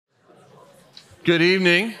Good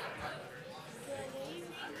evening.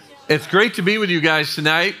 It's great to be with you guys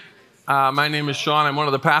tonight. My name is Shawn. I'm one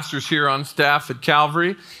of the pastors here on staff at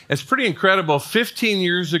Calvary. It's pretty incredible. 15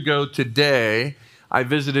 years ago today, I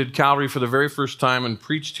visited Calvary for the very first time and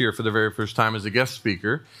preached here for the very first time as a guest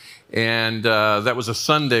speaker. And that was a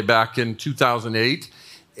Sunday back in 2008.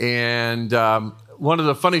 And one of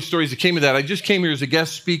the funny stories that came of that, I just came here as a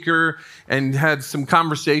guest speaker and had some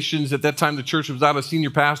conversations. At that time, the church was without a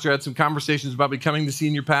senior pastor. I had some conversations about becoming the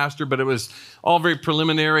senior pastor, but it was all very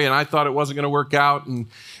preliminary, and I thought it wasn't going to work out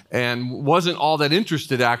and wasn't all that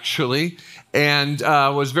interested, actually, and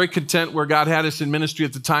was very content where God had us in ministry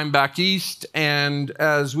at the time back east. And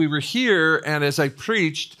as we were here and as I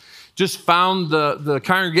preached, just found the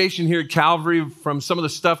congregation here at Calvary from some of the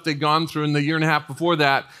stuff they'd gone through in the year and a half before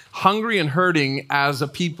that, hungry and hurting as a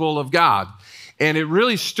people of God. And it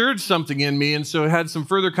really stirred something in me. And so I had some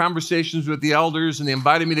further conversations with the elders, and they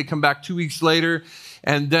invited me to come back 2 weeks later.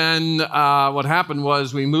 And then what happened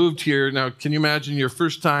was we moved here. Now, can you imagine your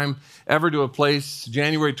first time ever to a place,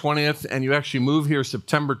 January 20th, and you actually move here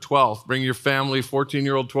September 12th, bring your family,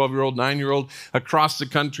 14-year-old, 12-year-old, 9-year-old, across the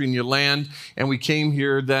country, and you land. And we came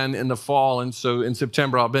here then in the fall. And so in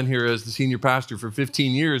September, I've been here as the senior pastor for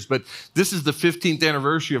 15 years. But this is the 15th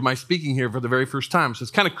anniversary of my speaking here for the very first time. So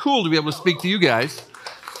it's kind of cool to be able to speak to you guys.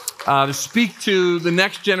 To speak to the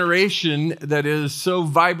next generation that is so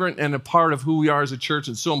vibrant and a part of who we are as a church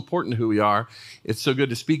and so important to who we are. It's so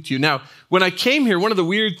good to speak to you. Now, when I came here, one of the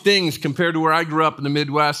weird things compared to where I grew up in the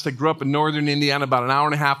Midwest, I grew up in northern Indiana, about an hour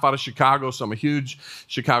and a half out of Chicago, so I'm a huge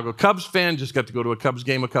Chicago Cubs fan. Just got to go to a Cubs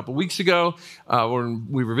game a couple weeks ago when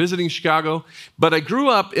we were visiting Chicago. But I grew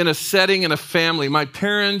up in a setting and a family, my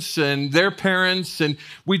parents and their parents, and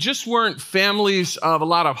we just weren't families of a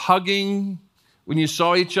lot of hugging. When you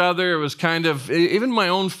saw each other, it was kind of, even my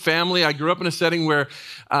own family, I grew up in a setting where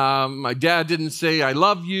my dad didn't say, I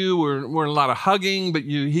love you, or weren't a lot of hugging, but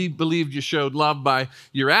he believed you showed love by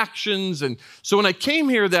your actions. And so when I came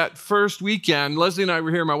here that first weekend, Leslie and I were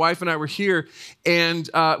here, my wife and I were here, and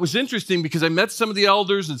it was interesting because I met some of the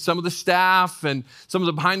elders and some of the staff and some of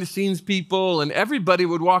the behind-the-scenes people, and everybody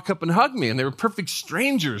would walk up and hug me, and they were perfect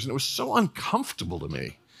strangers, and it was so uncomfortable to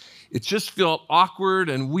me. It just felt awkward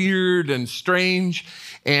and weird and strange.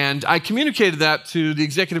 And I communicated that to the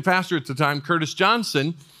executive pastor at the time, Curtis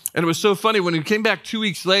Johnson. And it was so funny. When we came back 2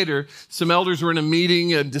 weeks later, some elders were in a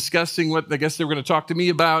meeting and discussing what I guess they were going to talk to me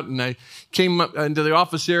about. And I came up into the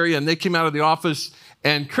office area, and they came out of the office.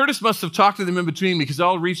 And Curtis must have talked to them in between because they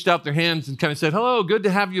all reached out their hands and kind of said, hello, good to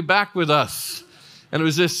have you back with us. And it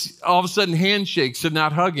was this all of a sudden handshakes and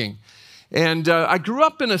not hugging. And I grew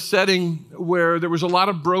up in a setting where there was a lot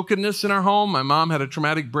of brokenness in our home. My mom had a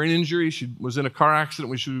traumatic brain injury. She was in a car accident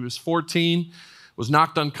when she was 14, was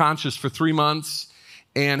knocked unconscious for 3 months,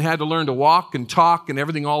 and had to learn to walk and talk and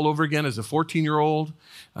everything all over again as a 14-year-old.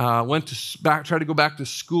 Tried to go back to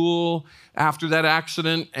school after that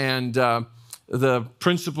accident, and the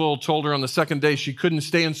principal told her on the second day she couldn't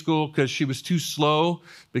stay in school because she was too slow,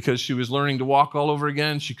 because she was learning to walk all over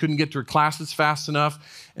again. She couldn't get to her classes fast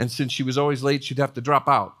enough, and since she was always late, she'd have to drop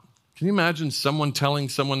out. Can you imagine someone telling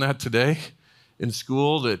someone that today in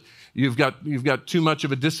school, that you've got too much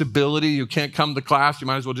of a disability, you can't come to class, you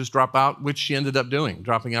might as well just drop out, which she ended up doing,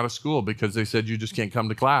 dropping out of school because they said you just can't come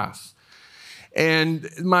to class. And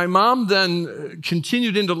my mom then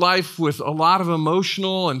continued into life with a lot of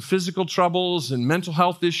emotional and physical troubles and mental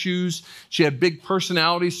health issues. She had big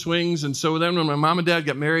personality swings. And so then when my mom and dad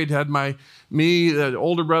got married, had me, the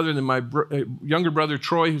older brother, and then my younger brother,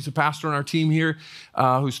 Troy, who's a pastor on our team here,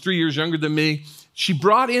 who's 3 years younger than me. She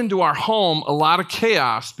brought into our home a lot of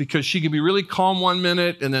chaos because she could be really calm 1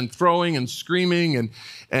 minute and then throwing and screaming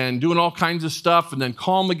and doing all kinds of stuff and then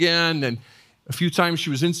calm again. And a few times she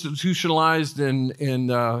was institutionalized in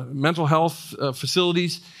mental health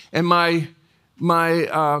facilities. And my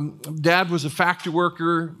dad was a factory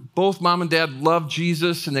worker. Both mom and dad loved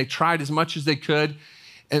Jesus, and they tried as much as they could.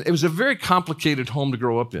 And it was a very complicated home to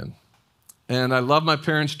grow up in. And I love my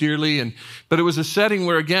parents dearly, but it was a setting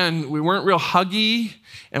where, again, we weren't real huggy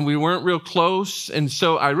and we weren't real close. And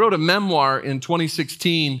so I wrote a memoir in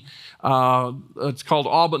 2016. It's called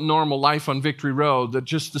All But Normal: Life on Victory Road, that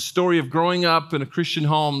just the story of growing up in a Christian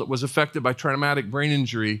home that was affected by traumatic brain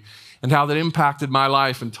injury and how that impacted my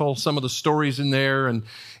life, and told some of the stories in there. And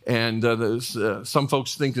some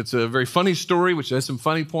folks think it's a very funny story, which has some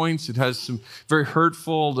funny points. It has some very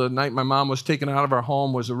hurtful. The night my mom was taken out of our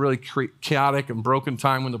home was a really chaotic and broken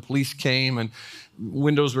time when the police came and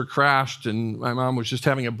windows were crashed, and my mom was just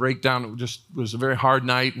having a breakdown. It just was a very hard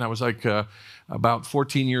night, and I was like, about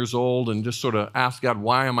 14 years old and just sort of asked God,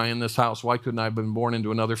 why am I in this house? Why couldn't I have been born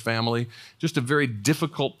into another family? Just a very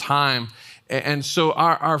difficult time. And so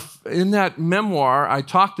in that memoir, I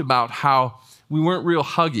talked about how we weren't real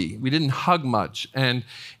huggy. We didn't hug much. And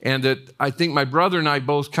that I think my brother and I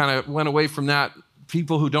both kind of went away from that,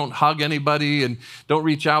 people who don't hug anybody and don't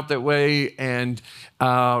reach out that way, and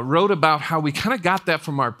wrote about how we kind of got that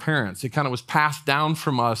from our parents. It kind of was passed down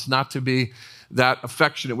from us not to be that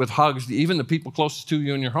affectionate with hugs, even the people closest to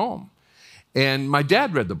you in your home. And my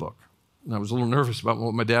dad read the book. And I was a little nervous about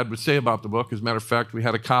what my dad would say about the book. As a matter of fact, we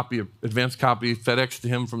had a copy, an advanced copy, FedEx to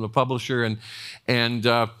him from the publisher. And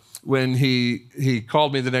when he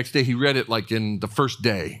called me the next day, he read it like in the first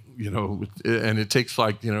day, and it takes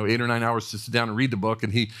like, 8 or 9 hours to sit down and read the book.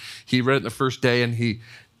 And he read it the first day, and he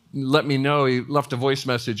let me know, he left a voice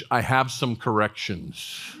message, I have some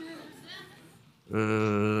corrections.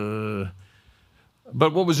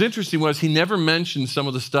 But what was interesting was he never mentioned some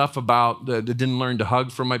of the stuff about that didn't learn to hug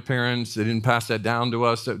from my parents. They didn't pass that down to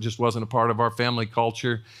us. That just wasn't a part of our family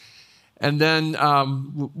culture. And then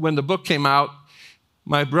when the book came out,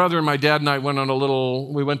 my brother and my dad and I went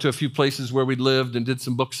to a few places where we lived and did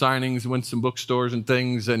some book signings, went to some bookstores and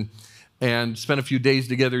things, and spent a few days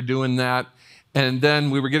together doing that. And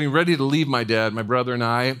then we were getting ready to leave my brother and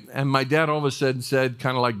I, and my dad all of a sudden said,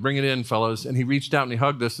 kind of like, bring it in, fellas. And he reached out and he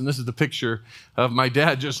hugged us. And this is the picture of my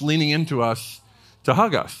dad just leaning into us to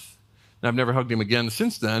hug us. And I've never hugged him again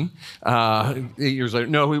since then, 8 years later.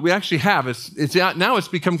 No, we actually have. Now it's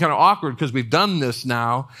become kind of awkward because we've done this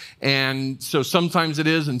now. And so sometimes it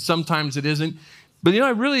is and sometimes it isn't. But,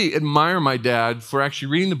 I really admire my dad for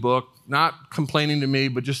actually reading the book, not complaining to me,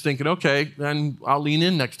 but just thinking, okay, then I'll lean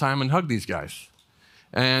in next time and hug these guys.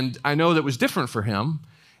 And I know that was different for him.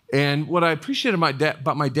 And what I appreciate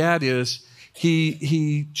about my dad is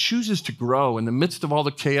he chooses to grow in the midst of all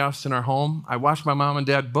the chaos in our home. I watched my mom and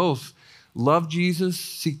dad both love Jesus,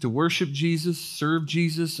 seek to worship Jesus, serve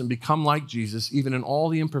Jesus, and become like Jesus, even in all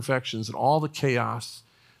the imperfections and all the chaos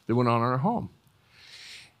that went on in our home.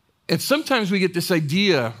 And sometimes we get this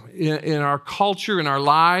idea in our culture, in our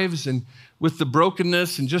lives, and with the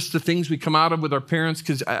brokenness and just the things we come out of with our parents,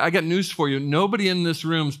 because I got news for you. Nobody in this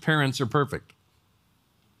room's parents are perfect.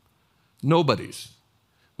 Nobody's.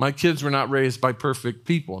 My kids were not raised by perfect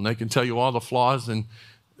people, and they can tell you all the flaws and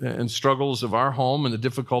struggles of our home and the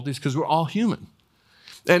difficulties, because we're all human.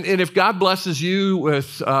 And if God blesses you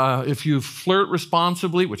with, if you flirt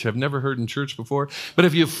responsibly, which I've never heard in church before, but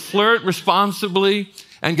if you flirt responsibly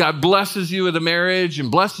and God blesses you with a marriage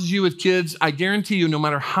and blesses you with kids, I guarantee you, no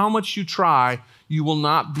matter how much you try, you will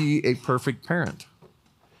not be a perfect parent.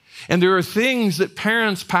 And there are things that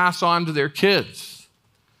parents pass on to their kids.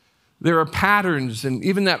 There are patterns, and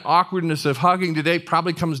even that awkwardness of hugging today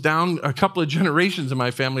probably comes down a couple of generations in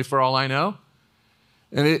my family, for all I know.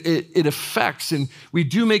 And it affects, and we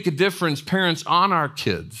do make a difference, parents, on our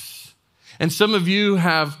kids. And some of you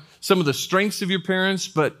have some of the strengths of your parents,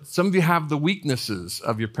 but some of you have the weaknesses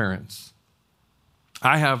of your parents.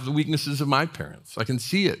 I have the weaknesses of my parents. I can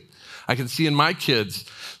see it. I can see in my kids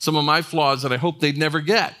some of my flaws that I hope they'd never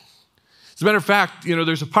get. As a matter of fact,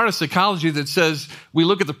 there's a part of psychology that says we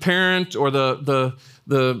look at the parent or the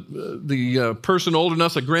person older than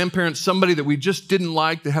us, a grandparent, somebody that we just didn't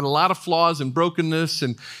like, that had a lot of flaws and brokenness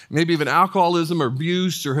and maybe even alcoholism or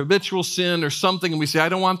abuse or habitual sin or something, and we say, I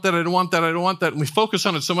don't want that, I don't want that, I don't want that, and we focus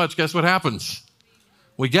on it so much, guess what happens?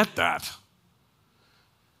 We get that.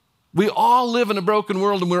 We all live in a broken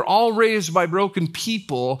world, and we're all raised by broken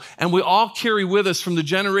people, and we all carry with us from the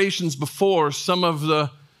generations before some of the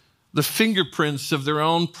fingerprints of their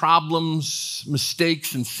own problems,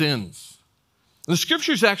 mistakes, and sins. And the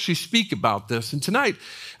scriptures actually speak about this. And tonight,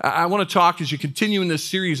 I want to talk as you continue in this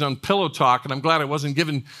series on Pillow Talk, and I'm glad I wasn't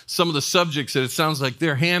given some of the subjects that it sounds like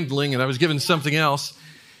they're handling, and I was given something else.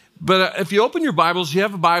 But if you open your Bibles, you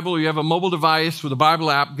have a Bible or you have a mobile device with a Bible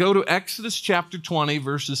app, go to Exodus chapter 20,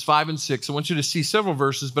 verses 5 and 6. I want you to see several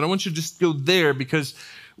verses, but I want you to just go there because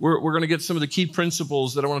we're going to get some of the key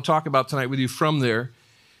principles that I want to talk about tonight with you from there.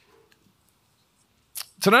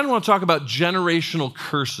 Tonight I want to talk about generational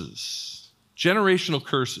curses. Generational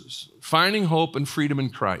curses, finding hope and freedom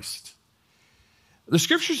in Christ. The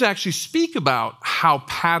scriptures actually speak about how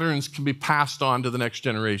patterns can be passed on to the next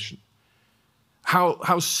generation.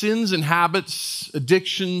 How sins and habits,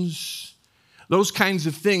 addictions, those kinds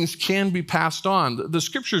of things can be passed on. The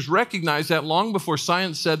scriptures recognize that long before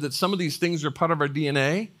science said that some of these things are part of our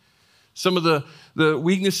DNA. Some of the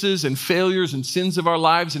weaknesses and failures and sins of our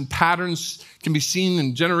lives and patterns can be seen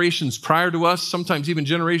in generations prior to us, sometimes even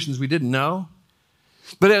generations we didn't know.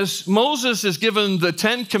 But as Moses is given the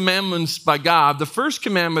 10 commandments by God, the first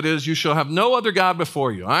commandment is, you shall have no other God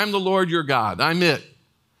before you. I am the Lord your God. I'm it.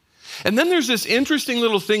 And then there's this interesting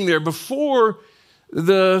little thing there. Before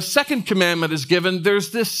the second commandment is given,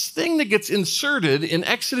 there's this thing that gets inserted in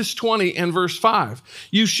Exodus 20 and verse 5.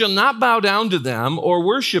 You shall not bow down to them or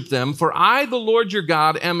worship them, for I, the Lord your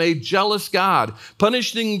God, am a jealous God,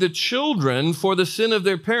 punishing the children for the sin of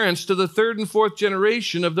their parents to the third and fourth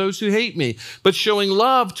generation of those who hate me, but showing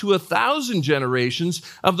love to 1,000 generations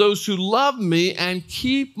of those who love me and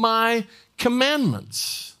keep my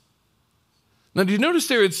commandments. Now, do you notice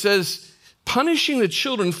there it says, punishing the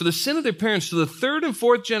children for the sin of their parents to the third and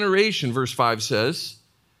fourth generation, verse 5 says,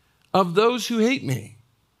 of those who hate me.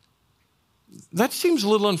 That seems a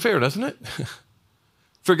little unfair, doesn't it?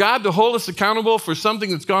 For God to hold us accountable for something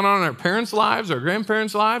that's gone on in our parents' lives, our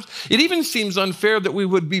grandparents' lives. It even seems unfair that we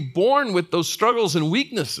would be born with those struggles and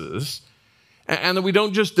weaknesses and that we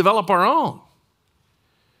don't just develop our own.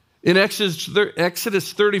 In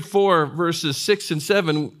Exodus 34, verses 6 and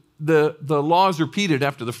 7, the law is repeated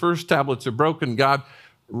after the first tablets are broken. God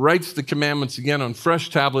writes the commandments again on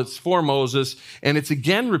fresh tablets for Moses, and it's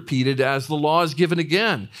again repeated as the law is given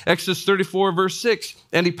again. Exodus 34, verse 6,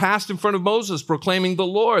 and he passed in front of Moses, proclaiming, the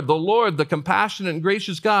Lord, the compassionate and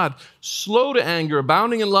gracious God, slow to anger,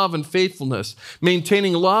 abounding in love and faithfulness,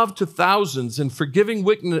 maintaining love to thousands, and forgiving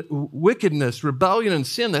wickedness, rebellion, and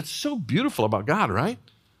sin. That's so beautiful about God, right?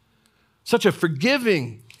 Such a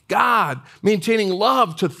forgiving God, maintaining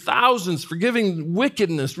love to thousands, forgiving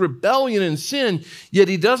wickedness, rebellion, and sin, yet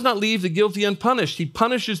he does not leave the guilty unpunished. He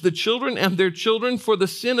punishes the children and their children for the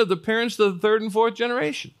sin of the parents to the third and fourth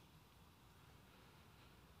generation.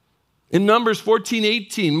 In Numbers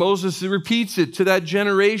 14:18, Moses repeats it to that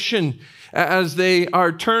generation as they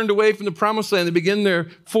are turned away from the promised land. They begin their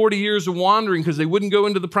 40 years of wandering because they wouldn't go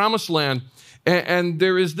into the promised land. And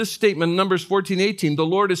there is this statement in Numbers 14:18, the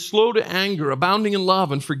Lord is slow to anger, abounding in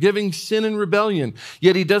love, and forgiving sin and rebellion,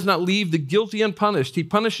 yet he does not leave the guilty unpunished. He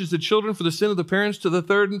punishes the children for the sin of the parents to the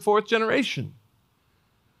third and fourth generation.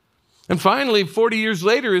 And finally, 40 years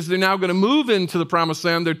later, as they're now going to move into the promised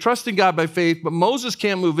land, they're trusting God by faith, but Moses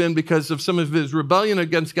can't move in because of some of his rebellion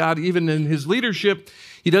against God, even in his leadership.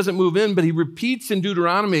 He doesn't move in, but he repeats in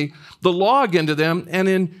Deuteronomy the law again to them, and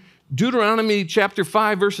in Deuteronomy chapter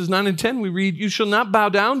 5, verses 9 and 10, we read, you shall not bow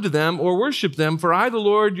down to them or worship them, for I, the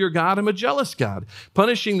Lord your God, am a jealous God,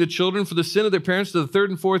 punishing the children for the sin of their parents to the third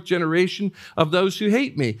and fourth generation of those who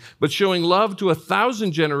hate me, but showing love to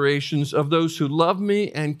 1,000 generations of those who love me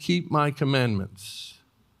and keep my commandments.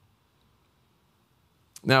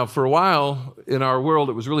 Now, for a while in our world,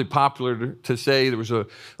 it was really popular to say there was a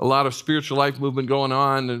lot of spiritual life movement going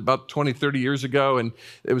on about 20, 30 years ago, and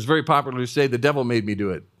it was very popular to say the devil made me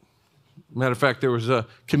do it. Matter of fact, there was a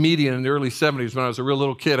comedian in the early 70s when I was a real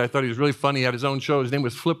little kid. I thought he was really funny. He had his own show. His name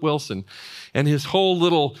was Flip Wilson. And his whole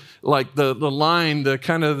little, like the line, the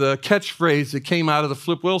kind of the catchphrase that came out of the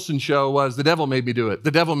Flip Wilson show was, the devil made me do it.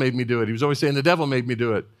 The devil made me do it. He was always saying, the devil made me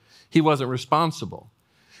do it. He wasn't responsible.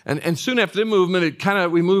 And soon after the movement,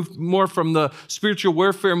 we moved more from the spiritual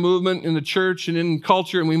warfare movement in the church and in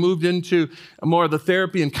culture, and we moved into more of the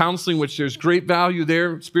therapy and counseling, which there's great value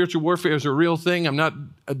there. Spiritual warfare is a real thing. I'm not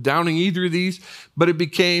downing either of these, but it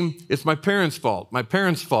became, it's my parents' fault, my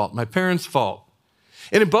parents' fault, my parents' fault.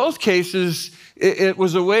 And in both cases, it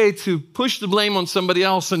was a way to push the blame on somebody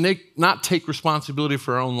else and not take responsibility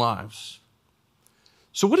for our own lives.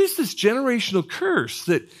 So what is this generational curse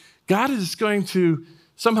that God is going to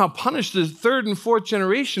somehow punish the third and fourth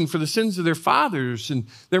generation for the sins of their fathers and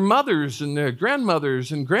their mothers and their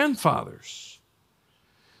grandmothers and grandfathers?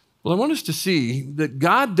 Well, I want us to see that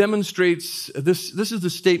God demonstrates, this is the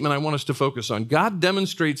statement I want us to focus on. God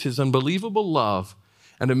demonstrates his unbelievable love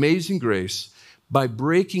and amazing grace by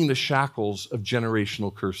breaking the shackles of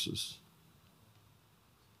generational curses.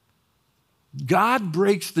 God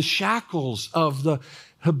breaks the shackles of the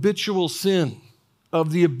habitual sin,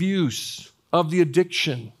 of the abuse, of the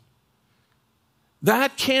addiction.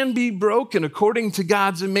 That can be broken according to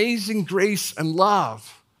God's amazing grace and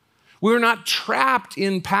love. We're not trapped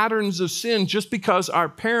in patterns of sin just because our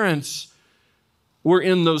parents were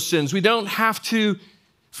in those sins. We don't have to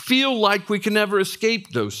feel like we can never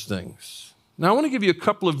escape those things. Now, I want to give you a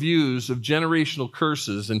couple of views of generational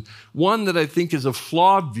curses, and one that I think is a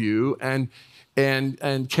flawed view and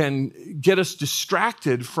can get us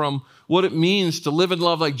distracted from what it means to live and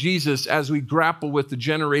love like Jesus as we grapple with the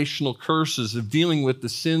generational curses of dealing with the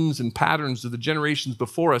sins and patterns of the generations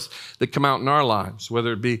before us that come out in our lives,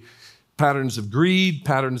 whether it be patterns of greed,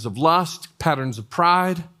 patterns of lust, patterns of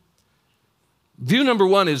pride. View number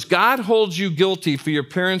one is God holds you guilty for your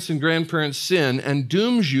parents' and grandparents' sin and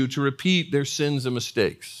dooms you to repeat their sins and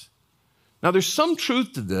mistakes. Now, there's some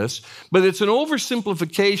truth to this, but it's an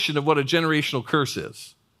oversimplification of what a generational curse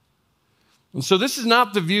is. And so this is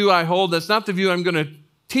not the view I hold. That's not the view I'm going to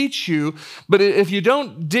teach you. But if you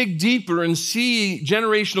don't dig deeper and see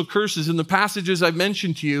generational curses in the passages I've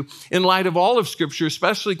mentioned to you, in light of all of Scripture,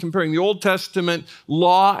 especially comparing the Old Testament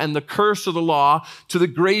law and the curse of the law to the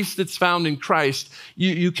grace that's found in Christ,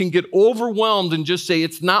 you can get overwhelmed and just say,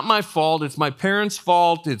 it's not my fault, it's my parents'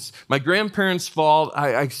 fault, it's my grandparents' fault.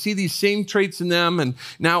 I see these same traits in them, and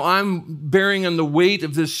now I'm bearing on the weight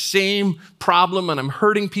of this same problem, and I'm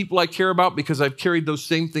hurting people I care about because I've carried those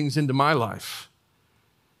same things into my life.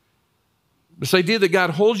 This idea that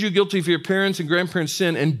God holds you guilty for your parents' and grandparents'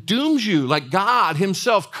 sin and dooms you, like God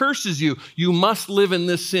himself curses you, you must live in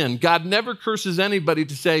this sin. God never curses anybody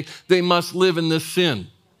to say they must live in this sin.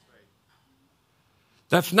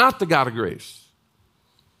 That's not the God of grace.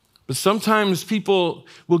 But sometimes people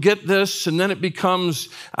will get this and then it becomes,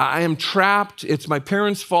 I am trapped, it's my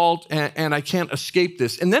parents' fault, and I can't escape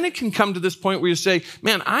this. And then it can come to this point where you say,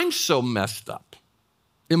 man, I'm so messed up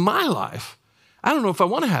in my life. I don't know if I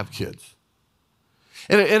want to have kids.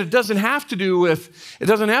 And it doesn't have to do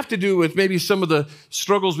with maybe some of the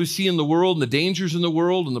struggles we see in the world and the dangers in the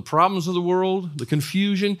world and the problems of the world, the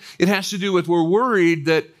confusion. It has to do with we're worried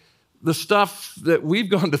that the stuff that we've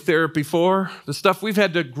gone to therapy for, the stuff we've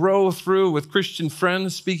had to grow through with Christian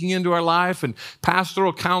friends speaking into our life and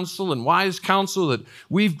pastoral counsel and wise counsel that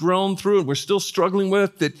we've grown through and we're still struggling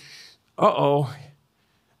with, that,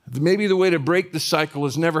 maybe the way to break the cycle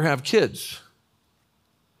is never have kids.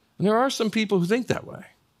 And there are some people who think that way.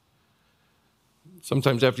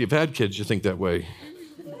 Sometimes after you've had kids, you think that way.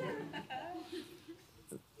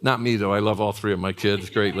 Not me, though. I love all three of my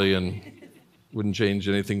kids greatly and wouldn't change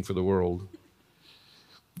anything for the world.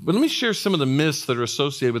 But let me share some of the myths that are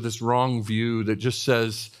associated with this wrong view that just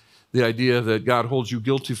says the idea that God holds you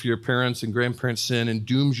guilty for your parents' and grandparents' sin and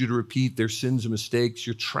dooms you to repeat their sins and mistakes.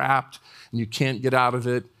 You're trapped and you can't get out of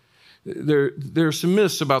it. There are some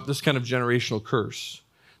myths about this kind of generational curse.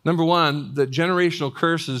 Number one, the generational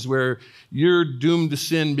curse is where you're doomed to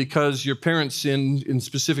sin because your parents sinned in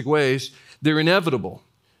specific ways. They're inevitable.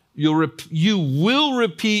 You will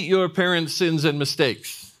repeat your parents' sins and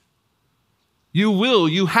mistakes.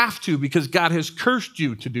 You have to, because God has cursed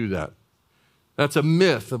you to do that. That's a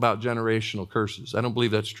myth about generational curses. I don't believe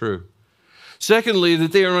that's true. Secondly,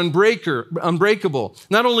 that they are unbreakable.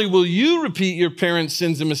 Not only will you repeat your parents'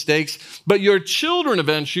 sins and mistakes, but your children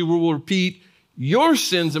eventually will repeat your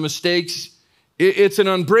sins and mistakes. It's an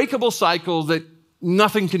unbreakable cycle that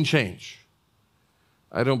nothing can change.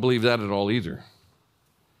 I don't believe that at all either.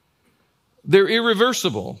 They're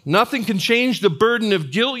irreversible. Nothing can change the burden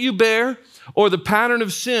of guilt you bear or the pattern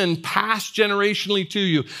of sin passed generationally to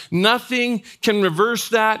you. Nothing can reverse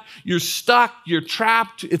that. You're stuck. You're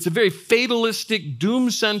trapped. It's a very fatalistic,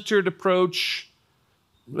 doom-centered approach.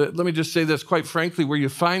 Let me just say this, quite frankly, where you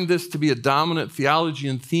find this to be a dominant theology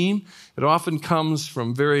and theme, it often comes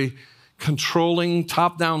from very controlling,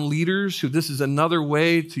 top-down leaders who this is another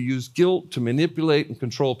way to use guilt to manipulate and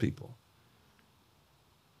control people.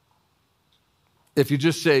 If you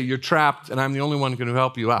just say, you're trapped and I'm the only one who can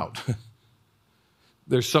help you out,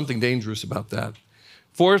 there's something dangerous about that.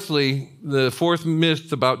 Fourthly, the fourth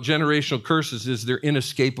myth about generational curses is they're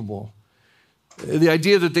inescapable. The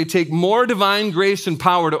idea that they take more divine grace and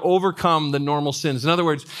power to overcome the normal sins. In other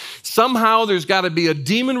words, somehow there's got to be a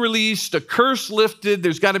demon released, a curse lifted.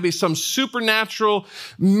 There's got to be some supernatural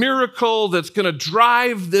miracle that's going to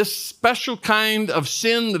drive this special kind of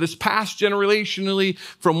sin that is passed generationally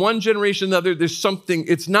from one generation to another. There's something,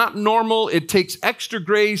 it's not normal. It takes extra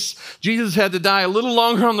grace. Jesus had to die a little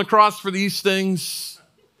longer on the cross for these things.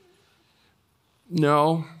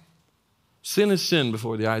 No, sin is sin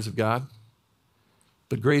before the eyes of God.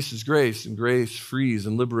 But grace is grace, and grace frees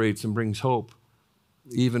and liberates and brings hope,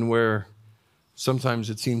 even where sometimes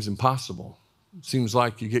it seems impossible. It seems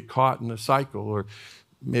like you get caught in a cycle, or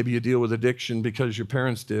maybe you deal with addiction because your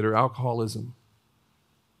parents did, or alcoholism.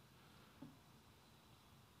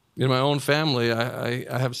 In my own family,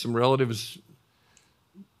 I have some relatives,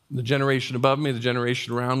 the generation above me, the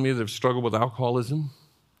generation around me, that have struggled with alcoholism.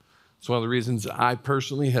 It's one of the reasons I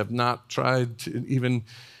personally have not tried to even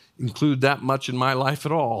include that much in my life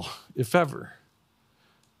at all, if ever.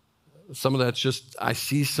 Some of that's just, I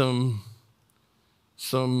see some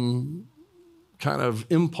kind of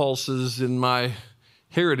impulses in my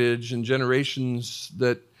heritage and generations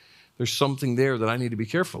that there's something there that I need to be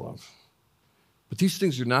careful of. But these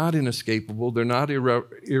things are not inescapable. They're not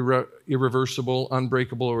irreversible,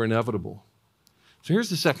 unbreakable, or inevitable. So here's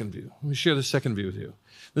the second view. Let me share the second view with you.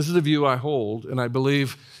 This is the view I hold, and I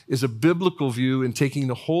believe is a biblical view in taking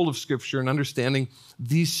the whole of Scripture and understanding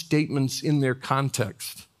these statements in their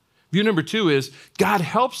context. View number 2 is God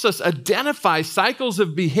helps us identify cycles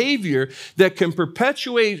of behavior that can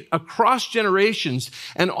perpetuate across generations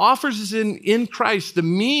and offers us in Christ the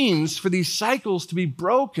means for these cycles to be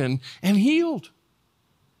broken and healed.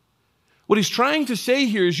 What he's trying to say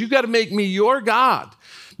here is, you've got to make me your God,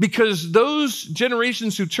 because those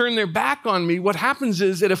generations who turn their back on me, what happens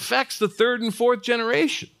is it affects the 3rd and 4th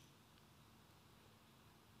generation.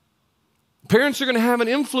 Parents are going to have an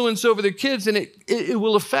influence over their kids, and it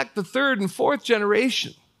will affect the 3rd and 4th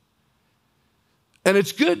generation. And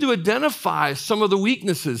it's good to identify some of the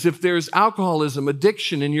weaknesses. If there's alcoholism,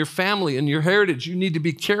 addiction in your family and your heritage, you need to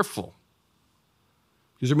be careful,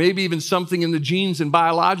 because there may be even something in the genes and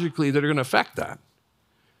biologically that are going to affect that.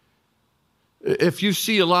 If you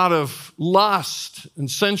see a lot of lust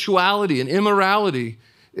and sensuality and immorality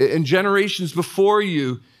in generations before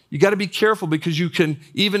you, you got to be careful, because you can,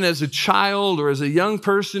 even as a child or as a young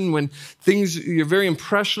person, when you're very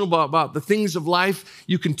impressionable about the things of life,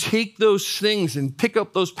 you can take those things and pick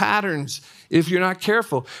up those patterns if you're not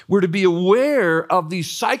careful. We're to be aware of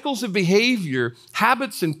these cycles of behavior,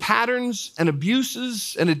 habits and patterns and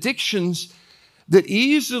abuses and addictions that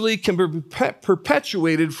easily can be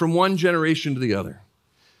perpetuated from one generation to the other.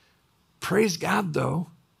 Praise God, though.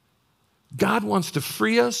 God wants to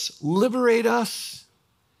free us, liberate us,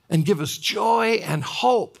 and give us joy and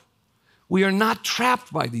hope. We are not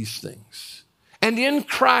trapped by these things. And in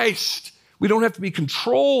Christ, we don't have to be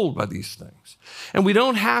controlled by these things. And we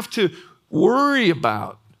don't have to worry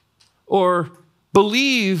about or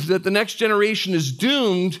believe that the next generation is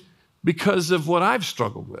doomed because of what I've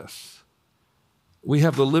struggled with. We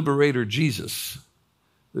have the liberator, Jesus,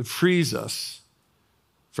 that frees us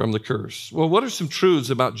from the curse. Well, what are some truths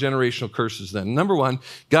about generational curses then? Number 1,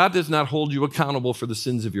 God does not hold you accountable for the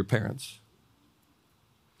sins of your parents.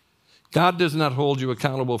 God does not hold you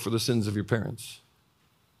accountable for the sins of your parents.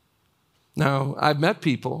 Now, I've met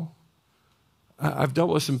people, I've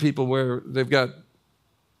dealt with some people where they've got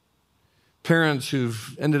parents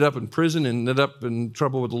who've ended up in prison and ended up in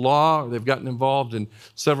trouble with the law, or they've gotten involved in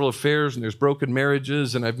several affairs and there's broken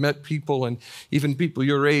marriages. And I've met people, and even people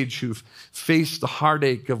your age, who've faced the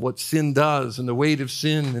heartache of what sin does and the weight of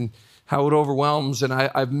sin and how it overwhelms. And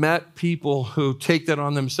I've met people who take that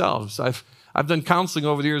on themselves. I've done counseling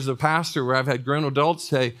over the years as a pastor where I've had grown adults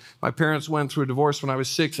say, my parents went through a divorce when I was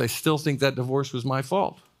 6. I still think that divorce was my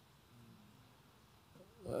fault.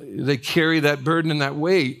 They carry that burden and that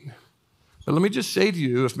weight. But let me just say to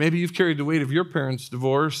you, if maybe you've carried the weight of your parents'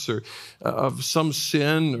 divorce, or of some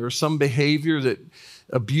sin or some behavior, that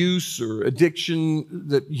abuse or addiction,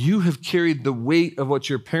 that you have carried the weight of what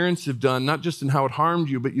your parents have done, not just in how it harmed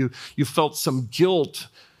you, but you felt some guilt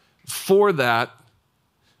for that.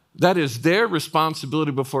 That is their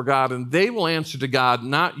responsibility before God, and they will answer to God,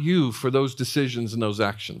 not you, for those decisions and those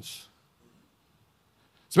actions.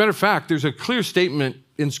 As a matter of fact, there's a clear statement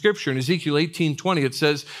in Scripture. In Ezekiel 18:20, it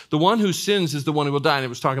says, the one who sins is the one who will die. And it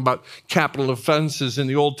was talking about capital offenses in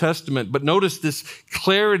the Old Testament. But notice this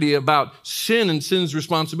clarity about sin and sin's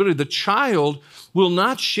responsibility. The child will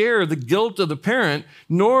not share the guilt of the parent,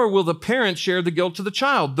 nor will the parent share the guilt of the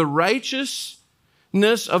child. The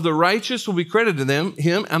righteousness of the righteous will be credited to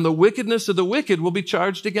him, and the wickedness of the wicked will be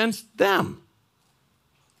charged against them.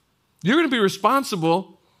 You're going to be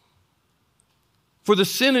responsible for the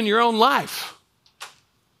sin in your own life,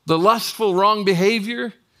 the lustful, wrong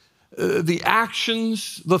behavior, the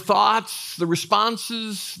actions, the thoughts, the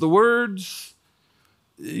responses, the words.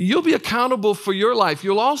 You'll be accountable for your life.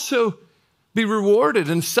 You'll also be rewarded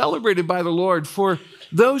and celebrated by the Lord for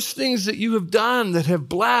those things that you have done that have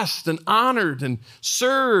blessed and honored and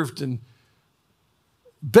served and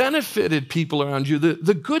benefited people around you,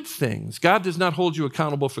 the good things. God does not hold you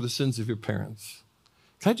accountable for the sins of your parents.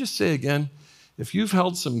 Can I just say again, if you've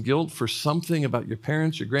held some guilt for something about your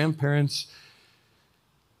parents, your grandparents,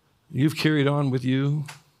 you've carried on with you,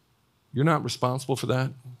 you're not responsible for that.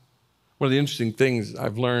 One of the interesting things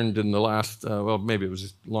I've learned in the last, maybe it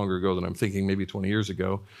was longer ago than I'm thinking, maybe 20 years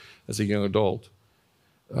ago as a young adult,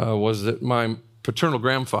 was that my paternal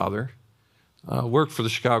grandfather worked for the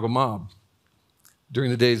Chicago mob during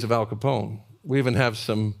the days of Al Capone. We even have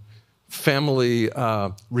some family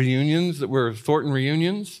reunions that were Thornton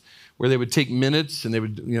reunions, where they would take minutes and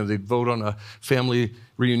they'd vote on a family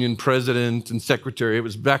reunion president and secretary. It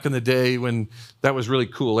was back in the day when that was really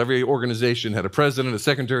cool. Every organization had a president, a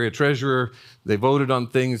secretary, a treasurer. They voted on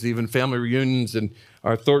things, even family reunions. And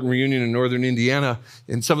our Thornton reunion in northern Indiana.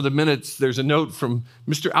 In some of the minutes, there's a note from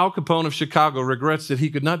Mr. Al Capone of Chicago, regrets that he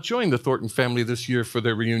could not join the Thornton family this year for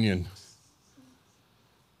their reunion.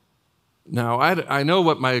 Now, I know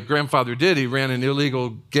what my grandfather did. He ran an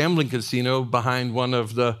illegal gambling casino behind one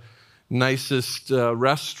of the nicest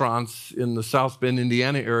restaurants in the South Bend,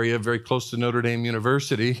 Indiana area, very close to Notre Dame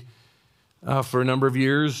University, for a number of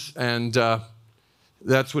years. And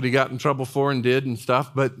that's what he got in trouble for and did and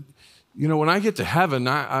stuff. But, you know, when I get to heaven,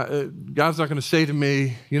 God's not going to say to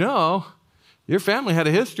me, you know, your family had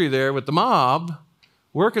a history there with the mob,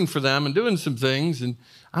 working for them and doing some things, and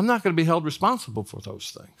I'm not going to be held responsible for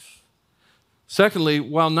those things. Secondly,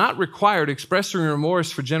 while not required, expressing remorse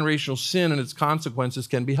for generational sin and its consequences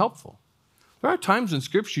can be helpful. There are times in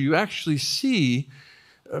Scripture you actually see,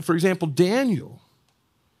 for example, Daniel,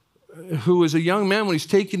 who was a young man when he's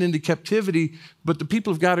taken into captivity, but the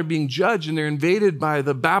people of God are being judged and they're invaded by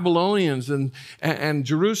the Babylonians and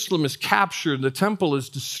Jerusalem is captured, the temple is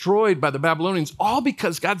destroyed by the Babylonians, all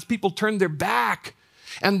because God's people turned their back.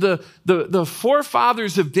 And the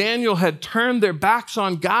forefathers of Daniel had turned their backs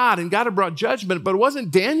on God, and God had brought judgment, but it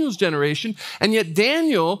wasn't Daniel's generation. And yet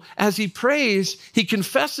Daniel, as he prays, he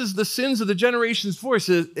confesses the sins of the generations before.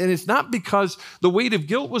 And it's not because the weight of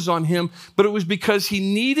guilt was on him, but it was because he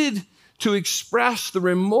needed to express the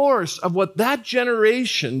remorse of what that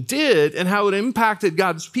generation did and how it impacted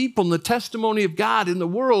God's people and the testimony of God in the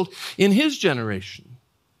world in his generation.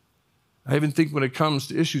 I even think when it comes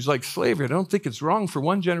to issues like slavery, I don't think it's wrong for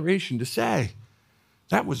one generation to say,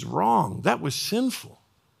 that was wrong, that was sinful.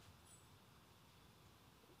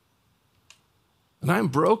 And I'm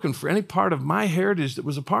broken for any part of my heritage that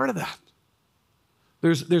was a part of that.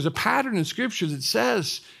 There's a pattern in Scripture that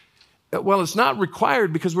says, well, it's not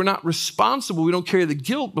required because we're not responsible, we don't carry the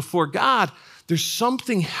guilt before God. There's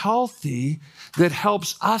something healthy that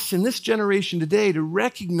helps us in this generation today to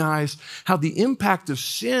recognize how the impact of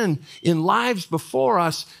sin in lives before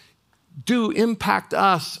us do impact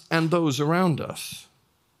us and those around us.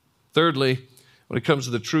 Thirdly, when it comes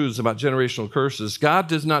to the truths about generational curses, God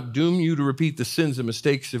does not doom you to repeat the sins and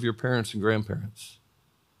mistakes of your parents and grandparents.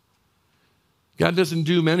 God doesn't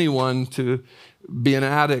doom anyone to be an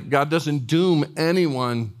addict. God doesn't doom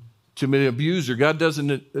anyone to be an abuser. God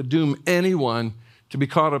doesn't doom anyone to be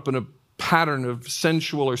caught up in a pattern of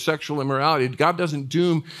sensual or sexual immorality. God doesn't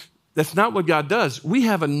doom. That's not what God does. We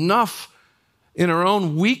have enough in our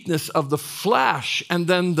own weakness of the flesh and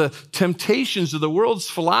then the temptations of the world's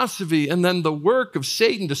philosophy and then the work of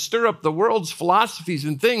Satan to stir up the world's philosophies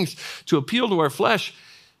and things to appeal to our flesh.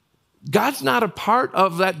 God's not a part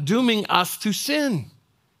of that dooming us to sin.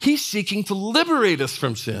 He's seeking to liberate us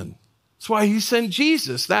from sin. That's why he sent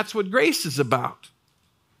Jesus. That's what grace is about.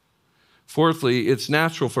 Fourthly, it's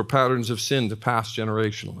natural for patterns of sin to pass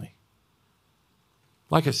generationally.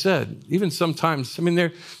 Like I said, even sometimes,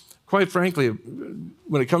 quite frankly,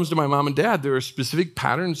 when it comes to my mom and dad, there are specific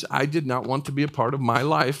patterns I did not want to be a part of my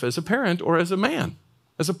life as a parent or as a man,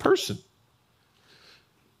 as a person.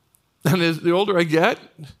 And as the older I get,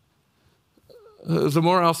 the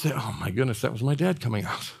more I'll say, oh my goodness, that was my dad coming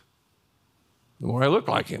out. The more I look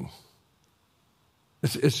like him.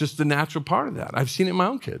 It's just the natural part of that. I've seen it in my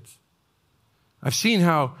own kids. I've seen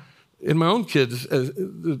how in my own kids,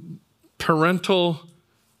 the parental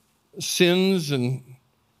sins and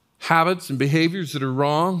habits and behaviors that are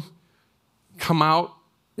wrong come out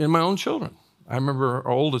in my own children. I remember our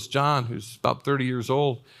oldest, John, who's about 30 years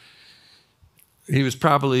old. He was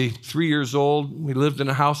probably 3 years old. We lived in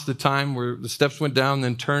a house at the time where the steps went down and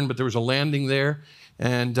then turned, but there was a landing there.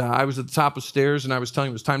 And I was at the top of the stairs, and I was telling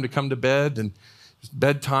him it was time to come to bed. And it was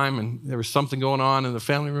bedtime, and there was something going on in the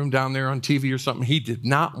family room down there on TV or something. He did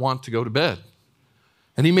not want to go to bed.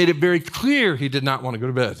 And he made it very clear he did not want to go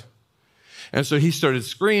to bed. And so he started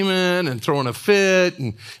screaming and throwing a fit,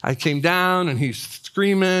 and I came down, and he's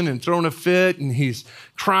screaming and throwing a fit, and he's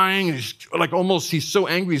crying, and he's so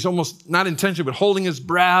angry, he's almost not intentionally, but holding his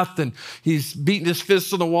breath, and he's beating his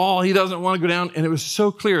fists on the wall. He doesn't want to go down. And it was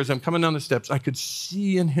so clear as I'm coming down the steps, I could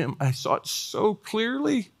see in him, I saw it so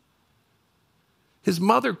clearly. His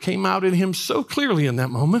mother came out in him so clearly in that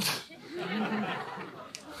moment.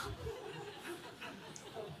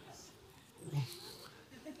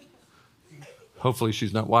 Hopefully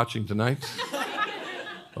she's not watching tonight.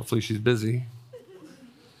 Hopefully she's busy.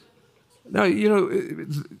 No,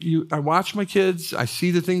 I watch my kids. I see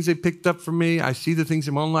the things they picked up from me. I see the things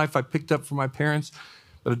in my own life I picked up from my parents.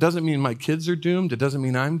 But it doesn't mean my kids are doomed. It doesn't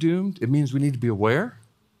mean I'm doomed. It means we need to be aware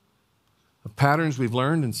of patterns we've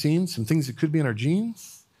learned and seen, some things that could be in our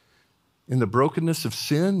genes, in the brokenness of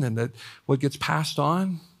sin and that what gets passed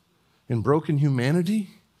on in broken humanity.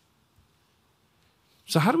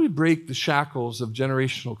 So how do we break the shackles of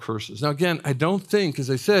generational curses? Now, again, I don't think, as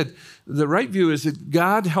I said, the right view is that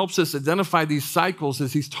God helps us identify these cycles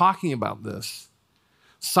as he's talking about this.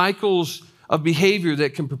 Cycles of behavior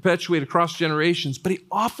that can perpetuate across generations, but he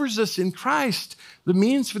offers us in Christ the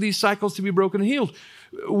means for these cycles to be broken and healed.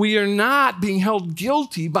 We are not being held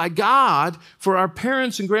guilty by God for our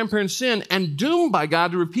parents' and grandparents' sin and doomed by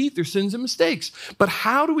God to repeat their sins and mistakes. But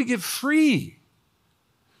how do we get free?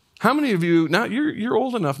 How many of you, now you're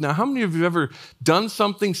old enough now, how many of you have ever done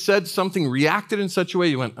something, said something, reacted in such a way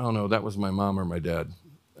you went, oh no, that was my mom or my dad,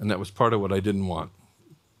 and that was part of what I didn't want?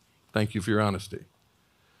 Thank you for your honesty.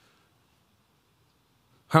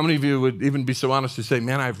 How many of you would even be so honest to say,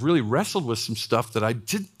 man, I've really wrestled with some stuff that I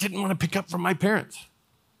didn't want to pick up from my parents?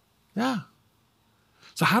 Yeah.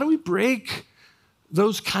 So how do we break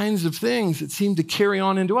those kinds of things that seem to carry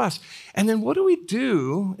on into us? And then what do we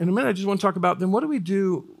do? In a minute, I just want to talk about then what do we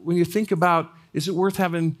do when you think about, is it worth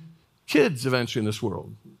having kids eventually in this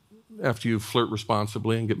world after you flirt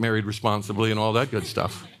responsibly and get married responsibly and all that good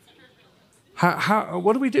stuff?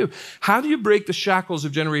 What do we do? How do you break the shackles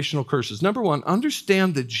of generational curses? Number one,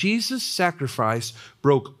 understand that Jesus' sacrifice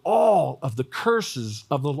broke all of the curses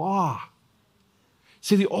of the law.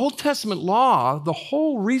 See, the Old Testament law, the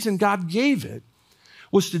whole reason God gave it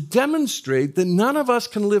was to demonstrate that none of us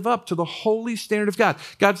can live up to the holy standard of God.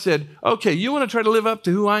 God said, okay, you want to try to live up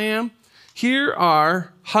to who I am? Here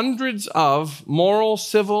are hundreds of moral,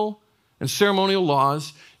 civil, and ceremonial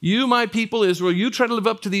laws. You, my people Israel, you try to live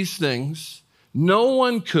up to these things. No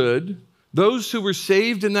one could. Those who were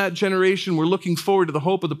saved in that generation were looking forward to the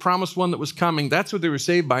hope of the promised one that was coming. That's what they were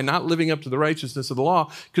saved by, not living up to the righteousness of the law,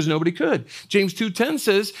 because nobody could. James 2:10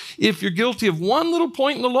 says, if you're guilty of one little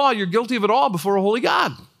point in the law, you're guilty of it all before a holy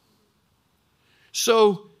God.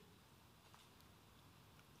 So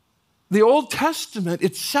the Old Testament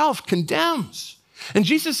itself condemns. And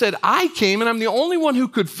Jesus said, I came and I'm the only one who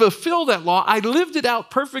could fulfill that law. I lived it out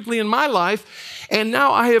perfectly in my life. And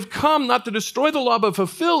now I have come not to destroy the law, but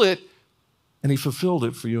fulfill it. And he fulfilled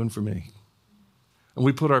it for you and for me. And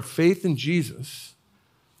we put our faith in Jesus.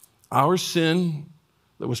 Our sin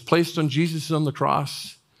that was placed on Jesus on the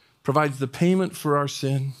cross provides the payment for our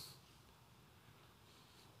sin.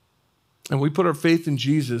 And we put our faith in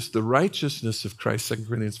Jesus. The righteousness of Christ, 2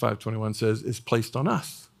 Corinthians 5:21 says, is placed on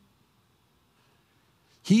us.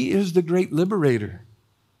 He is the great liberator.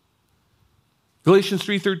 Galatians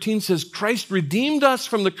 3:13 says, Christ redeemed us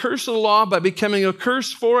from the curse of the law by becoming a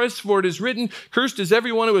curse for us, for it is written, cursed is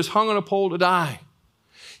everyone who is hung on a pole to die.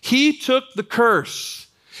 He took the curse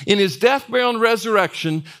in his death, burial, and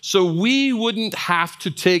resurrection so we wouldn't have to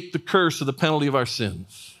take the curse of the penalty of our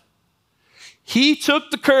sins. He took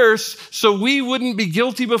the curse so we wouldn't be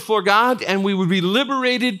guilty before God and we would be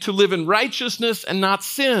liberated to live in righteousness and not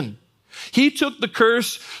sin. He took the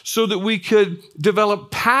curse so that we could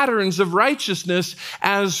develop patterns of righteousness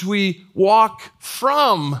as we walk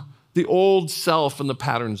from the old self and the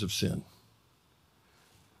patterns of sin.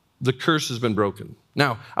 The curse has been broken.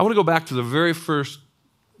 Now, I want to go back to the very first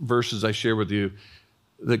verses I share with you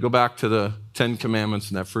that go back to the 10 Commandments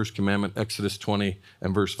and that first commandment, Exodus 20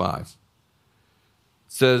 and verse 5. It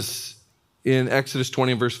says, in Exodus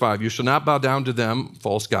 20 and verse 5, you shall not bow down to them,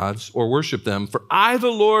 false gods, or worship them, for I, the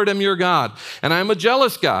Lord, am your God, and I am a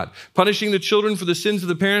jealous God, punishing the children for the sins of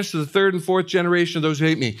the parents to the third and fourth generation of those who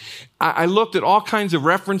hate me. I looked at all kinds of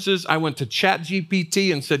references. I went to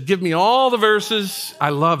ChatGPT and said, give me all the verses. I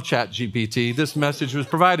love ChatGPT. This message was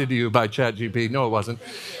provided to you by ChatGPT. No, it wasn't.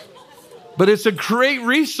 But it's a great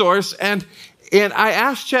resource, and I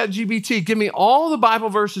asked ChatGPT, give me all the Bible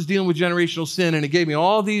verses dealing with generational sin, and it gave me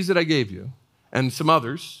all these that I gave you, and some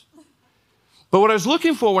others. But what I was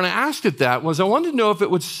looking for when I asked it that was I wanted to know if it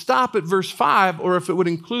would stop at verse 5 or if it would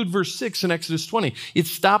include verse 6 in Exodus 20. It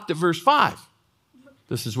stopped at verse 5.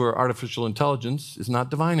 This is where artificial intelligence is not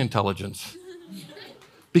divine intelligence.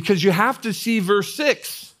 Because you have to see verse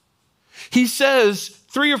 6. He says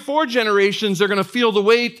 3 or 4 generations are going to feel the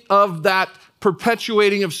weight of that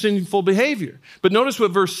perpetuating of sinful behavior. But notice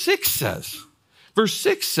what verse 6 says. Verse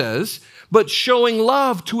 6 says, but showing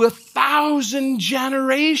love to 1,000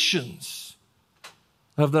 generations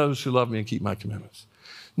of those who love me and keep my commandments.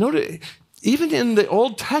 Notice, even in the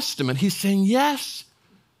Old Testament, he's saying, yes,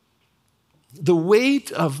 the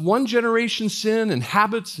weight of one generation's sin and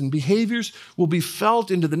habits and behaviors will be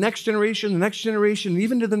felt into the next generation, and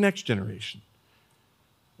even to the next generation.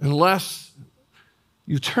 Unless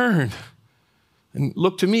you turn and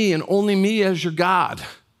look to me and only me as your God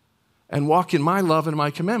and walk in my love and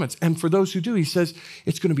my commandments. And for those who do, he says,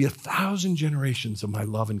 it's going to be 1,000 generations of my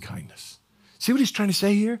love and kindness. See what he's trying to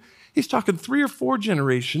say here? He's talking 3 or 4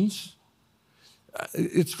 generations.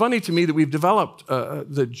 It's funny to me that we've developed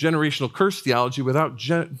the generational curse theology without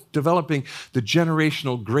developing the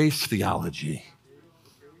generational grace theology.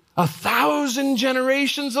 1,000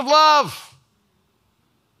 generations of love.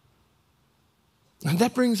 And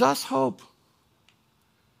that brings us hope.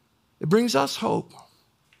 It brings us hope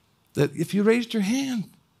that if you raised your hand,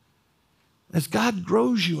 as God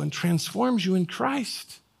grows you and transforms you in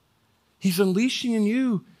Christ, he's unleashing in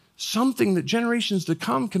you something that generations to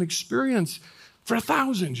come can experience for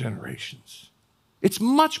 1,000 generations. It's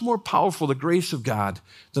much more powerful, the grace of God,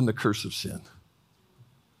 than the curse of sin.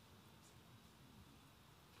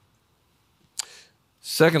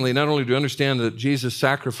 Secondly, not only do we understand that Jesus'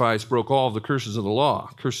 sacrifice broke all of the curses of the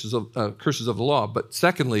law, but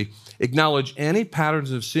secondly, acknowledge any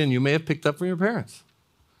patterns of sin you may have picked up from your parents.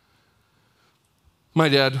 My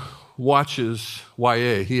dad watches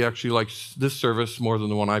YA. He actually likes this service more than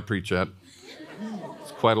the one I preach at.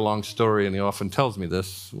 It's quite a long story, and he often tells me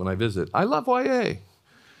this when I visit. I love YA.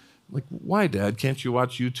 Like, why, Dad? Can't you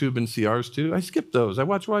watch YouTube and see ours too? I skip those. I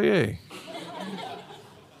watch YA.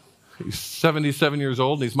 He's 77 years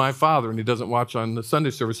old, and he's my father, and he doesn't watch on the Sunday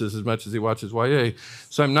services as much as he watches YA.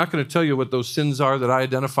 So I'm not going to tell you what those sins are that I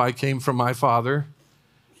identify came from my father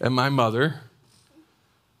and my mother,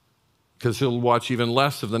 because he'll watch even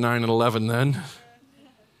less of the 9 and 11 then.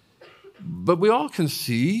 But we all can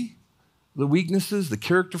see the weaknesses, the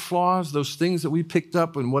character flaws, those things that we picked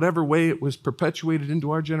up in whatever way it was perpetuated into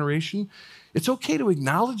our generation. It's okay to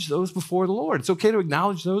acknowledge those before the Lord. It's okay to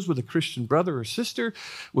acknowledge those with a Christian brother or sister,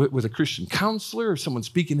 with a Christian counselor, or someone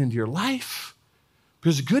speaking into your life.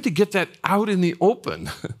 Because it's good to get that out in the open.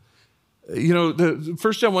 You know, the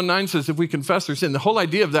 1 John 1:9 says, if we confess our sin, the whole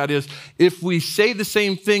idea of that is if we say the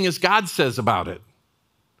same thing as God says about it.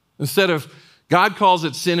 Instead of God calls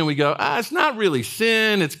it sin and we go, it's not really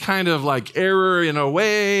sin. It's kind of like error in a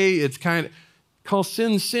way. It's kind of, call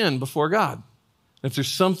sin before God. If there's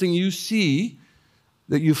something you see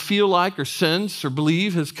that you feel like or sense or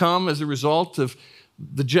believe has come as a result of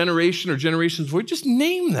the generation or generations before, just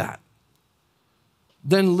name that.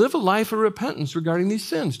 Then live a life of repentance regarding these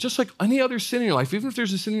sins. Just like any other sin in your life, even if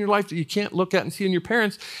there's a sin in your life that you can't look at and see in your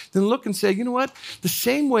parents, then look and say, you know what? The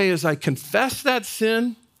same way as I confess that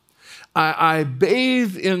sin, I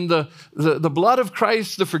bathe in the blood of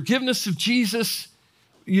Christ, the forgiveness of Jesus.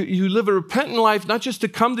 You live a repentant life, not just to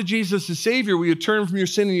come to Jesus as Savior, where you turn from your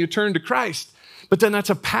sin and you turn to Christ, but then that's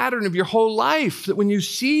a pattern of your whole life, that when you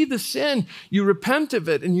see the sin, you repent of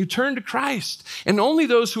it and you turn to Christ. And only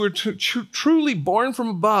those who are truly born from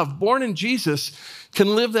above, born in Jesus,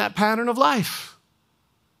 can live that pattern of life,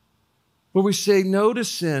 where we say no to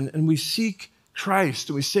sin and we seek Christ,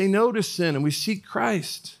 and we say no to sin and we seek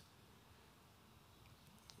Christ.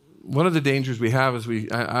 One of the dangers we have is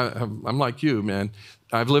I'm like you, man.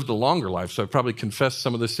 I've lived a longer life, so I've probably confessed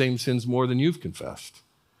some of the same sins more than you've confessed.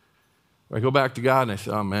 I go back to God and I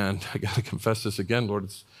say, oh man, I got to confess this again, Lord.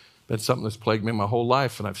 It's been something that's plagued me my whole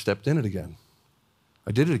life, and I've stepped in it again.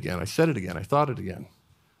 I did it again. I said it again. I thought it again.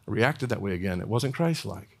 I reacted that way again. It wasn't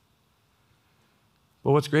Christ-like.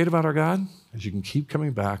 But what's great about our God is you can keep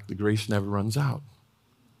coming back. The grace never runs out.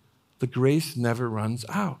 The grace never runs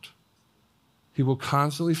out. He will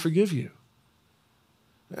constantly forgive you.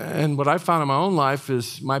 And what I've found in my own life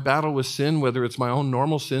is my battle with sin, whether it's my own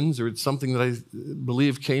normal sins or it's something that I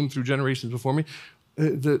believe came through generations before me,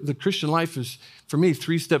 the Christian life is, for me,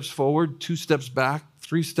 3 steps forward, 2 steps back,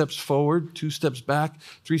 3 steps forward, 2 steps back,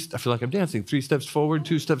 I feel like I'm dancing, 3 steps forward,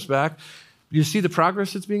 2 steps back. You see the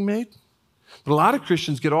progress that's being made? But a lot of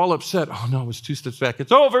Christians get all upset. Oh no, it was 2 steps back.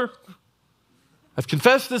 It's over. I've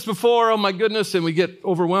confessed this before. Oh my goodness. And we get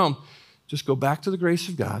overwhelmed. Just go back to the grace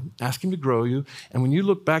of God, ask him to grow you, and when you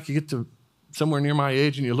look back, you get to somewhere near my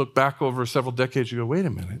age, and you look back over several decades, you go, wait a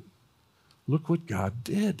minute, look what God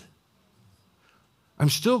did. I'm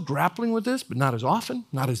still grappling with this, but not as often,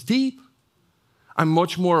 not as deep. I'm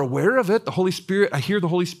much more aware of it. The Holy Spirit, I hear the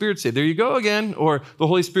Holy Spirit say, there you go again, or the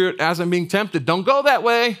Holy Spirit, as I'm being tempted, don't go that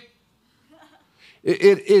way.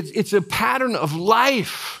 It's a pattern of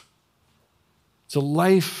life. It's a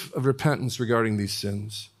life of repentance regarding these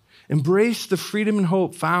sins. Embrace the freedom and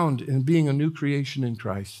hope found in being a new creation in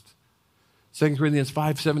Christ. 2 Corinthians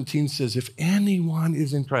 5:17 says, if anyone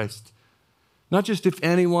is in Christ, not just if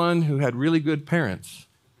anyone who had really good parents,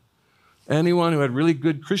 anyone who had really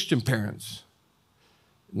good Christian parents,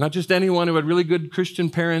 not just anyone who had really good Christian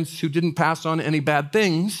parents who didn't pass on any bad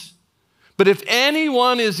things, but if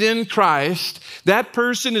anyone is in Christ, that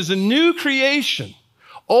person is a new creation.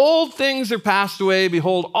 Old things are passed away.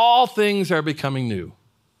 Behold, all things are becoming new.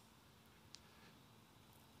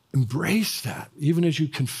 Embrace that, even as you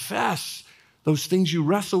confess those things you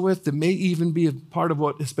wrestle with that may even be a part of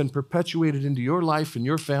what has been perpetuated into your life and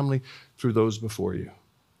your family through those before you.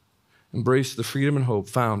 Embrace the freedom and hope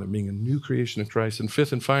found in being a new creation in Christ. And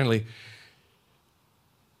fifth and finally,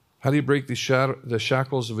 how do you break the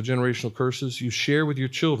shackles of generational curses? You share with your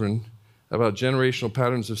children about generational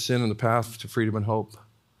patterns of sin and the path to freedom and hope.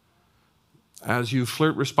 As you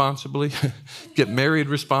flirt responsibly, get married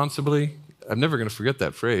responsibly. I'm never going to forget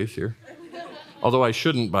that phrase here. Although I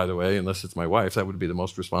shouldn't, by the way, unless it's my wife. That would be the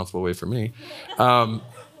most responsible way for me.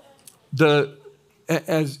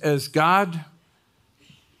 As God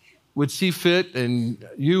would see fit and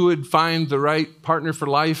you would find the right partner for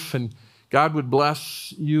life and God would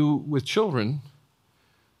bless you with children,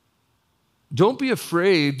 don't be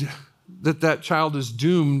afraid that that child is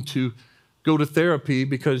doomed to go to therapy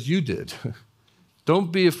because you did.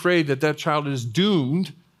 Don't be afraid that that child is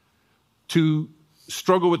doomed to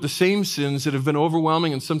struggle with the same sins that have been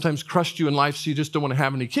overwhelming and sometimes crushed you in life, so you just don't want to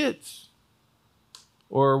have any kids.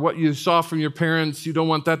 Or what you saw from your parents, you don't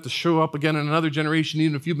want that to show up again in another generation,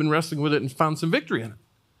 even if you've been wrestling with it and found some victory in it.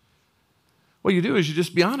 What you do is you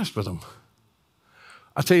just be honest with them.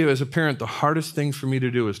 I'll tell you, as a parent, the hardest thing for me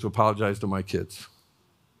to do is to apologize to my kids.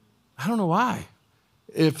 I don't know why.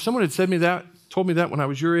 If someone had told me that when I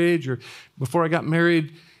was your age or before I got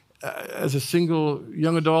married, as a single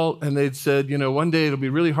young adult, and they'd said, one day it'll be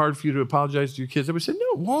really hard for you to apologize to your kids, I would say, no,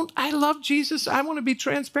 it won't. I love Jesus. I want to be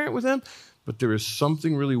transparent with him. But there is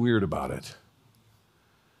something really weird about it.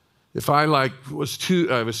 If I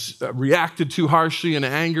reacted too harshly in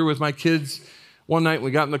anger with my kids one night,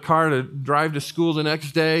 we got in the car to drive to school the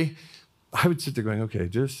next day, I would sit there going, okay,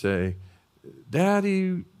 just say,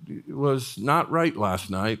 Daddy was not right last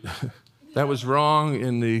night. That was wrong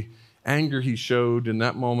in the anger he showed in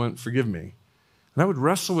that moment. Forgive me. And I would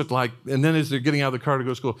wrestle with and then as they're getting out of the car to go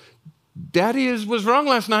to school, Daddy was wrong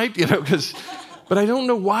last night, but I don't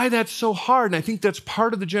know why that's so hard. And I think that's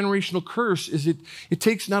part of the generational curse is it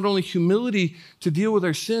takes not only humility to deal with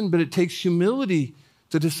our sin, but it takes humility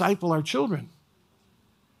to disciple our children.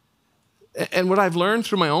 And what I've learned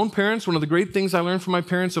through my own parents, one of the great things I learned from my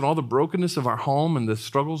parents and all the brokenness of our home and the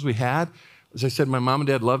struggles we had, as I said, my mom and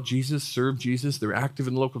dad loved Jesus, served Jesus. They're active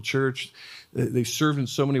in the local church. They served in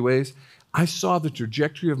so many ways. I saw the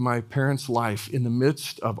trajectory of my parents' life in the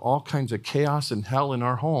midst of all kinds of chaos and hell in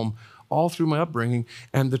our home, all through my upbringing.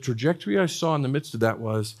 And the trajectory I saw in the midst of that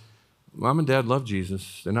was, Mom and Dad love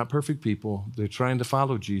Jesus. They're not perfect people. They're trying to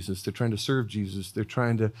follow Jesus. They're trying to serve Jesus. They're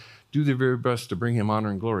trying to do their very best to bring him honor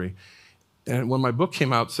and glory. And when my book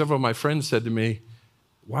came out, several of my friends said to me,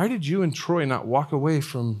 why did you and Troy not walk away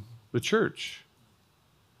from the church?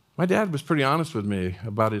 My dad was pretty honest with me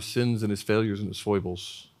about his sins and his failures and his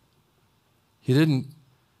foibles. He didn't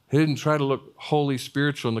try to look holy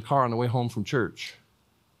spiritual in the car on the way home from church.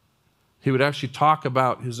 He would actually talk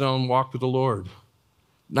about his own walk with the Lord,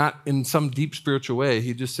 not in some deep spiritual way.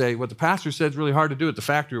 He'd just say, what the pastor said is really hard to do at the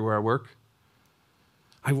factory where I work.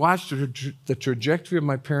 I watched the trajectory of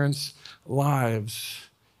my parents' lives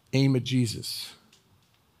aim at Jesus.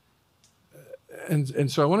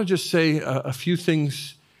 And so I want to just say a few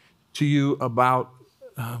things to you about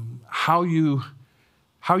how you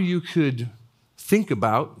could think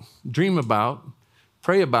about, dream about,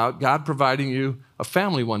 pray about God providing you a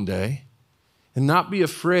family one day and not be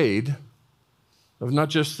afraid of not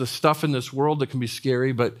just the stuff in this world that can be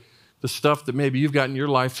scary, but the stuff that maybe you've got in your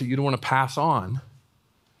life that you don't want to pass on.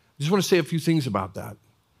 I just want to say a few things about that.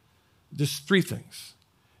 Just 3 things.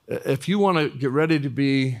 If you want to get ready to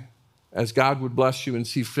be, as God would bless you and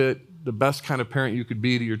see fit, the best kind of parent you could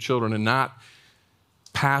be to your children and not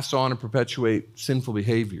pass on and perpetuate sinful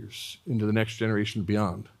behaviors into the next generation and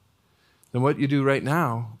beyond, then what you do right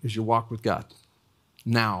now is you walk with God.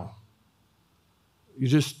 Now. You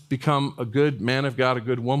just become a good man of God, a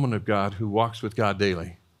good woman of God who walks with God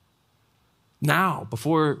daily. Now,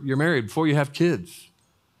 before you're married, before you have kids,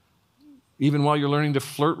 even while you're learning to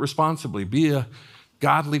flirt responsibly, be a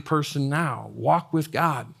godly person now. Walk with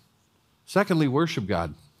God. Secondly, worship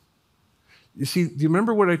God. You see, do you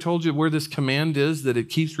remember what I told you where this command is, that it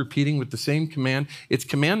keeps repeating with the same command? It's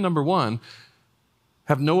command number 1,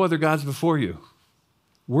 have no other gods before you.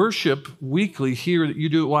 Worship weekly here that you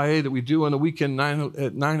do at YA, that we do on the weekend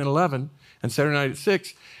at 9 and 11 and Saturday night at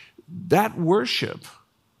 6. That worship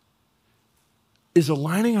is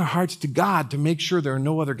aligning our hearts to God to make sure there are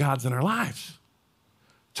no other gods in our lives.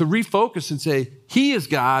 To refocus and say, he is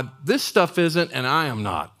God, this stuff isn't, and I am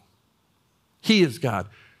not. He is God.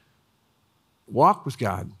 Walk with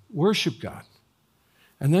God. Worship God.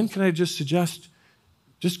 And then can I just suggest,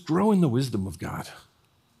 just grow in the wisdom of God.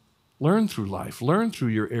 Learn through life. Learn through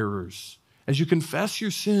your errors. As you confess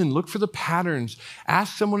your sin, look for the patterns.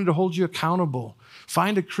 Ask someone to hold you accountable.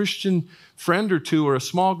 Find a Christian friend or two or a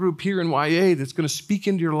small group here in YA that's going to speak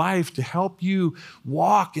into your life to help you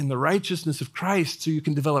walk in the righteousness of Christ so you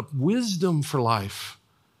can develop wisdom for life.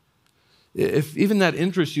 If even that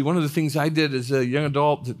interests you, one of the things I did as a young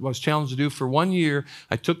adult that I was challenged to do for 1 year,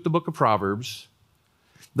 I took the book of Proverbs.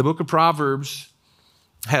 The book of Proverbs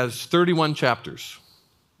has 31 chapters.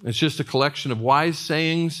 It's just a collection of wise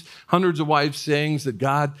sayings, hundreds of wise sayings that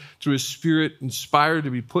God, through His Spirit, inspired to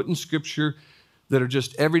be put in Scripture that are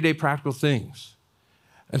just everyday practical things.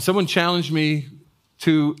 And someone challenged me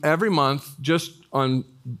to every month, just on,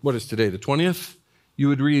 what is today, the 20th? You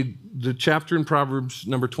would read the chapter in Proverbs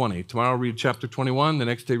number 20. Tomorrow I'll read chapter 21. The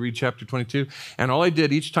next day read chapter 22. And all I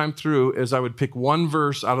did each time through is I would pick one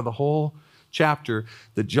verse out of the whole chapter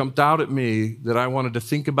that jumped out at me that I wanted to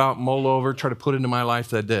think about, mull over, try to put into my life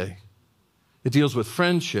that day. It deals with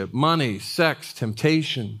friendship, money, sex,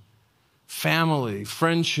 temptation, family,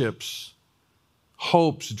 friendships,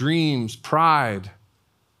 hopes, dreams, pride,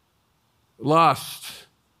 lust,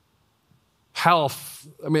 health.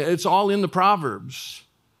 I mean, it's all in the Proverbs.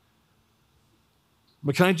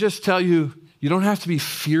 But can I just tell you, you don't have to be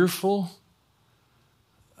fearful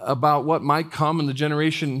about what might come in the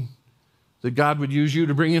generation that God would use you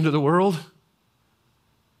to bring into the world.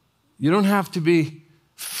 You don't have to be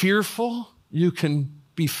fearful. You can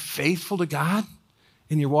be faithful to God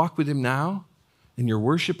in your walk with Him now, in your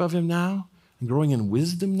worship of Him now, and growing in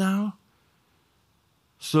wisdom now,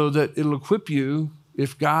 so that it'll equip you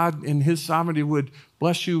if God in His sovereignty would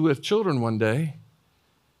bless you with children one day,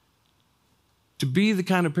 to be the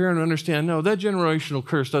kind of parent who understand, no, that generational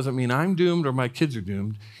curse doesn't mean I'm doomed or my kids are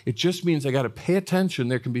doomed. It just means I got to pay attention.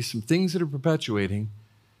 There can be some things that are perpetuating,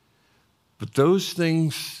 but those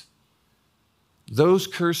things, those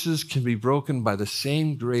curses can be broken by the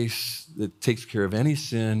same grace that takes care of any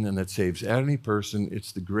sin and that saves any person.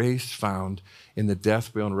 It's the grace found in the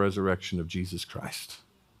death, burial, and resurrection of Jesus Christ.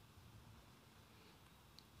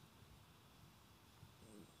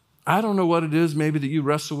 I don't know what it is maybe that you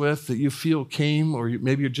wrestle with, that you feel came, or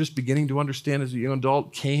maybe you're just beginning to understand as a young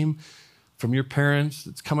adult, came from your parents,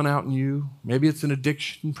 that's coming out in you. Maybe it's an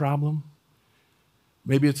addiction problem.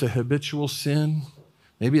 Maybe it's a habitual sin.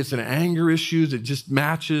 Maybe it's an anger issue that just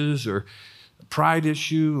matches, or a pride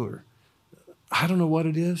issue, or I don't know what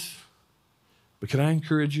it is. But can I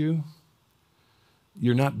encourage you?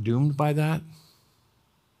 You're not doomed by that.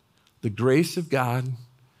 The grace of God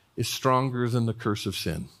is stronger than the curse of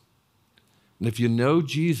sin. And if you know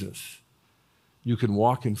Jesus, you can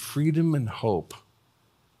walk in freedom and hope,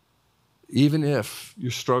 even if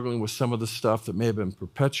you're struggling with some of the stuff that may have been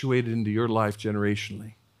perpetuated into your life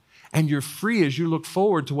generationally. And you're free as you look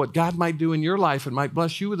forward to what God might do in your life and might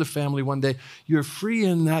bless you with a family one day. You're free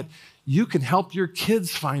in that you can help your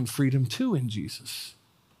kids find freedom too in Jesus.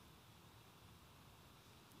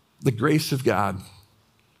 The grace of God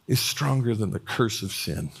is stronger than the curse of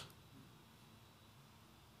sin.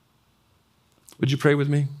 Would you pray with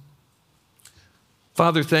me?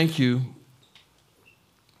 Father, thank you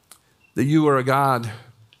that you are a God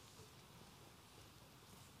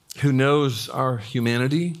who knows our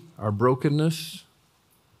humanity, our brokenness,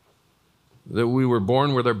 that we were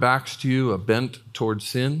born with our backs to you, a bent toward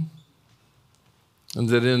sin, and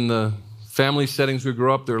that in the family settings we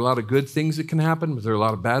grow up, there are a lot of good things that can happen, but there are a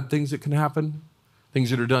lot of bad things that can happen, things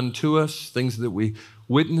that are done to us, things that we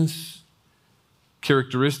witness,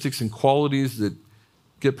 characteristics and qualities that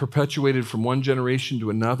get perpetuated from one generation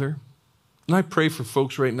to another. And I pray for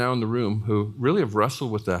folks right now in the room who really have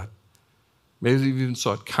wrestled with that. Maybe they've even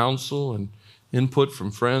sought counsel and input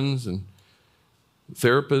from friends and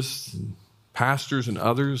therapists and pastors and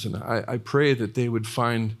others. And I pray that they would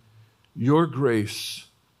find your grace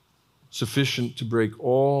sufficient to break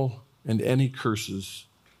all and any curses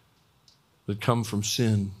that come from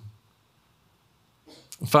sin.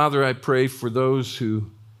 Father, I pray for those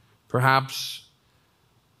who perhaps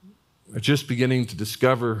are just beginning to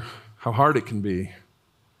discover how hard it can be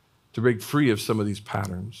to break free of some of these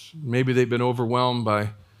patterns. Maybe they've been overwhelmed by,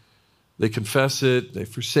 they confess it, they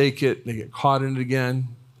forsake it, they get caught in it again.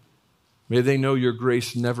 May they know your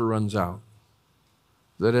grace never runs out.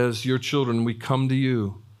 That as your children, we come to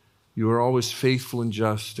you, you are always faithful and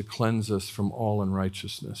just to cleanse us from all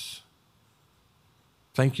unrighteousness.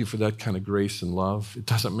 Thank you for that kind of grace and love. It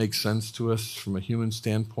doesn't make sense to us from a human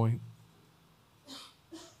standpoint,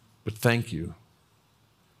 but thank you.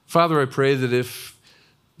 Father, I pray that if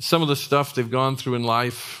some of the stuff they've gone through in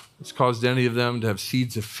life has caused any of them to have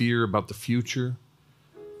seeds of fear about the future,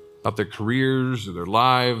 about their careers or their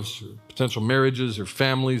lives or potential marriages or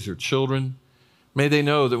families or children, May they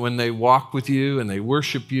know that when they walk with you and they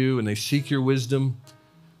worship you and they seek your wisdom,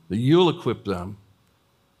 that you'll equip them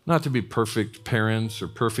not to be perfect parents or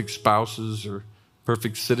perfect spouses or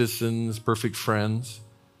perfect citizens, perfect friends,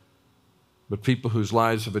 but people whose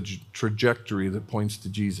lives have a trajectory that points to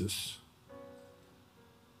Jesus.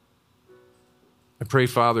 I pray,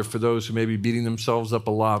 Father, for those who may be beating themselves up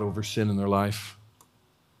a lot over sin in their life.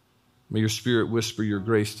 May your Spirit whisper your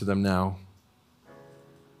grace to them now.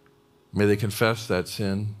 May they confess that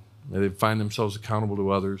sin. May they find themselves accountable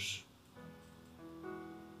to others.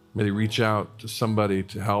 May they reach out to somebody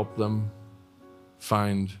to help them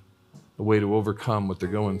find a way to overcome what they're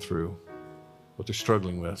going through, what they're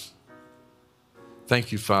struggling with.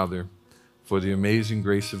 Thank you, Father, for the amazing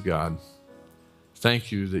grace of God.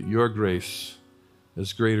 Thank you that your grace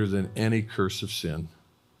is greater than any curse of sin.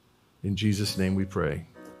 In Jesus' name we pray.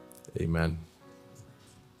 Amen.